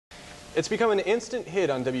It's become an instant hit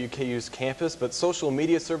on WKU's campus, but social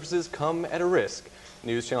media services come at a risk.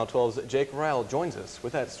 News Channel 12's Jake Ryle joins us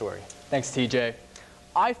with that story. Thanks, TJ.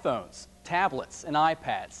 iPhones, tablets, and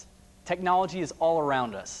iPads. Technology is all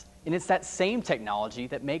around us, and it's that same technology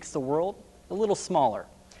that makes the world a little smaller.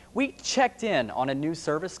 We checked in on a new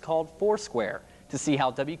service called FourSquare to see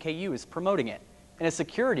how WKU is promoting it, and a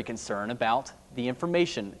security concern about the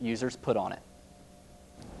information users put on it.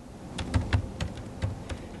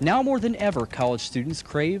 Now more than ever, college students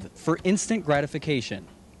crave for instant gratification.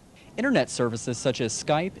 Internet services such as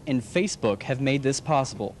Skype and Facebook have made this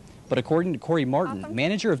possible. But according to Corey Martin,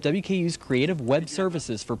 manager of WKU's Creative Web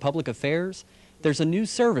Services for Public Affairs, there's a new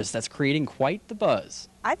service that's creating quite the buzz.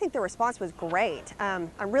 I think the response was great. I'm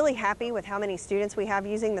really happy with how many students we have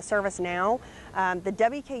using the service now. The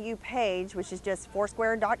WKU page, which is just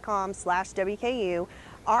foursquare.com/WKU,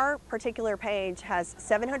 our particular page has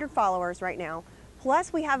 700 followers right now.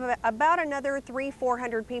 Plus, we have about another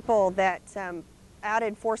 300-400 people that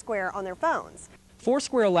added Foursquare on their phones.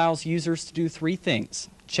 Foursquare allows users to do three things: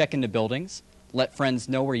 check into buildings, let friends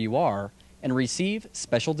know where you are, and receive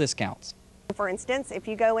special discounts. For instance, if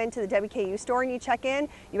you go into the WKU store and you check in,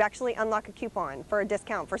 you actually unlock a coupon for a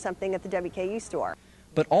discount for something at the WKU store.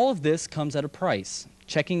 But all of this comes at a price.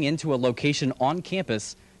 Checking into a location on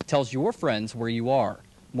campus tells your friends where you are.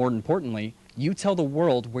 More importantly, you tell the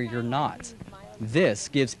world where you're not. This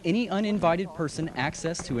gives any uninvited person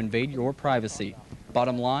access to invade your privacy.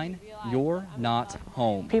 Bottom line, you're not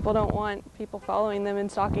home. People don't want people following them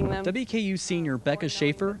and stalking them. WKU senior Becca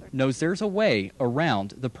Schaefer knows there's a way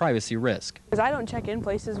around the privacy risk. Because I don't check in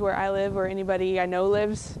places where I live or anybody I know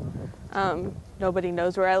lives. Nobody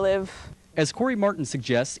knows where I live. As Corey Martin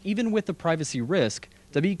suggests, even with the privacy risk,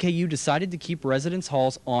 WKU decided to keep residence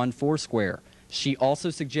halls on Foursquare. She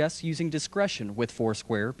also suggests using discretion with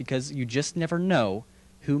Foursquare because you just never know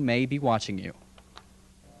who may be watching you.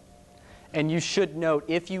 And you should note,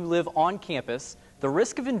 if you live on campus, the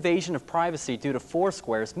risk of invasion of privacy due to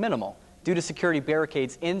Foursquare is minimal due to security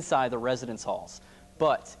barricades inside the residence halls.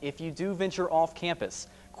 But if you do venture off campus,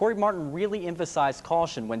 Corey Martin really emphasized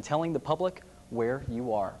caution when telling the public where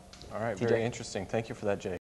you are. All right, very interesting. Thank you for that, Jake.